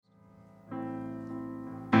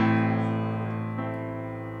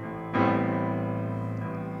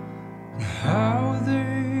How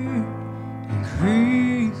they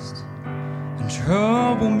increased and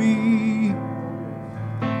trouble me.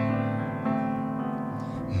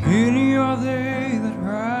 Many are they that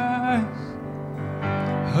rise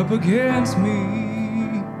up against me.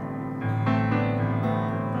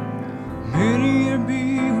 Many there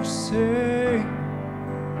be which say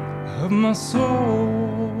of my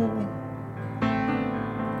soul,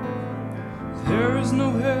 there is no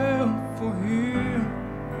help for him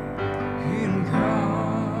in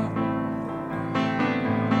God.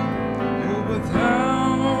 Oh, but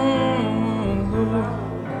thou, Lord,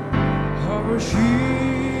 art a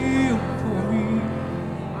shield for me,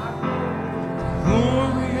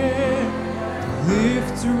 glory and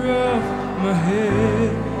lifter of my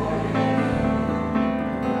head.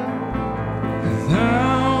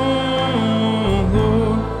 Thou,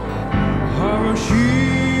 Lord, art a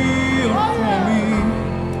shield for me,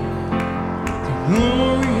 the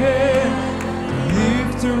glory and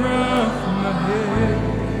lifter of my head.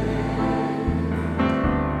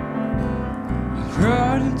 I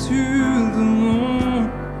cried unto the Lord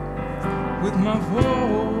with my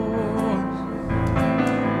voice.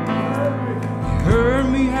 He heard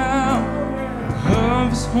me out of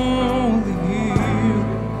his holy hill.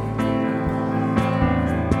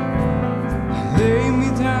 Lay me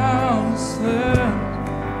down and slept,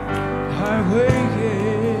 I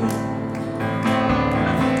waked,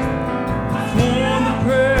 for the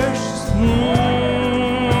precious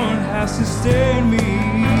Lord has sustained me.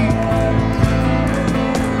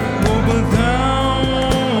 Oh, but thou,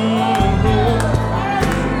 Lord,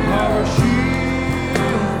 art a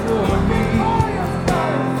shield for me,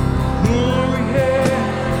 glory and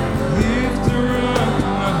lifter of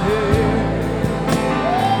my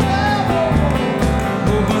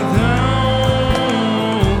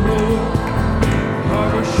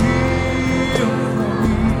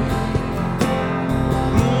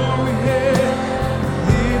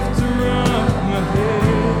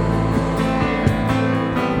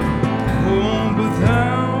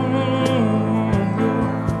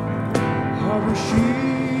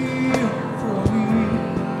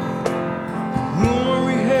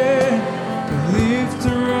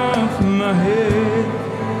head.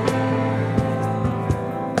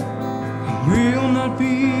 Will not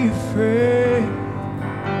be afraid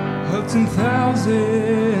of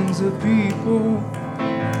 10,000s of people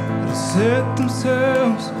that have set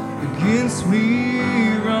themselves against me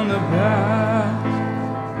round about.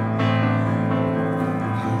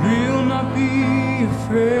 I will not be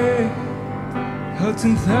afraid of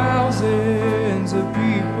 10,000s of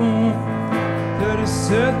people that have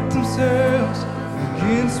set themselves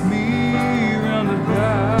against me round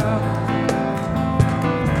about.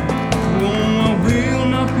 Oh, I will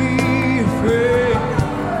not be afraid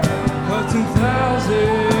of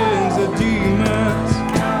 10,000s of demons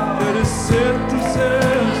that have set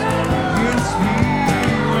themselves against me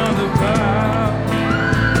round about.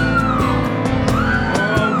 Oh,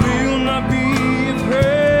 I will not be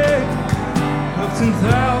afraid of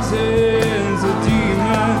 10,000s of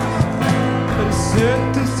demons that have set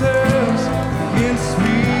themselves against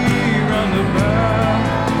me round about.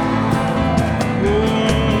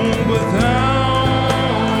 Oh, but thou,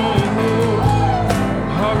 Lord,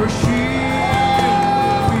 art a shield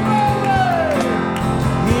for me,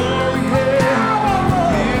 glory and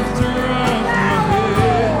lifter of my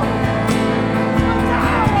head.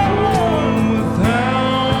 Oh, but thou,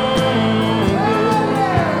 Lord,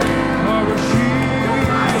 art a shield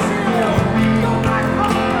for me, glory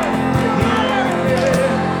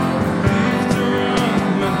and lifter of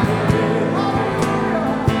my head.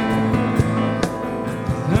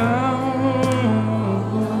 Thou,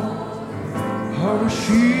 art a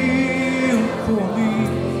shield for me,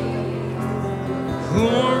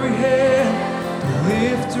 glory and the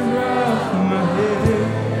lifter of my head.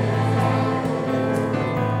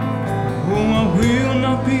 Oh, I will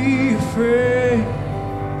not be afraid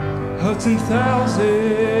of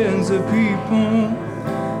 10,000s of people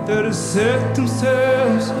that have set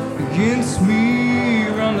themselves against me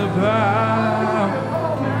round about.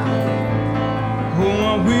 Oh,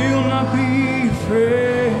 I will not be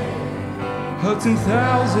afraid of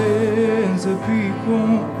 10,000s of people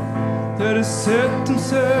that have set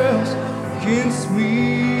themselves against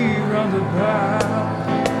me round about.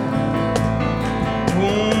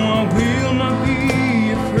 Oh, I will not be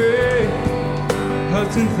afraid of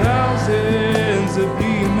 10,000s of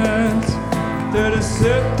demons that have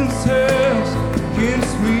set themselves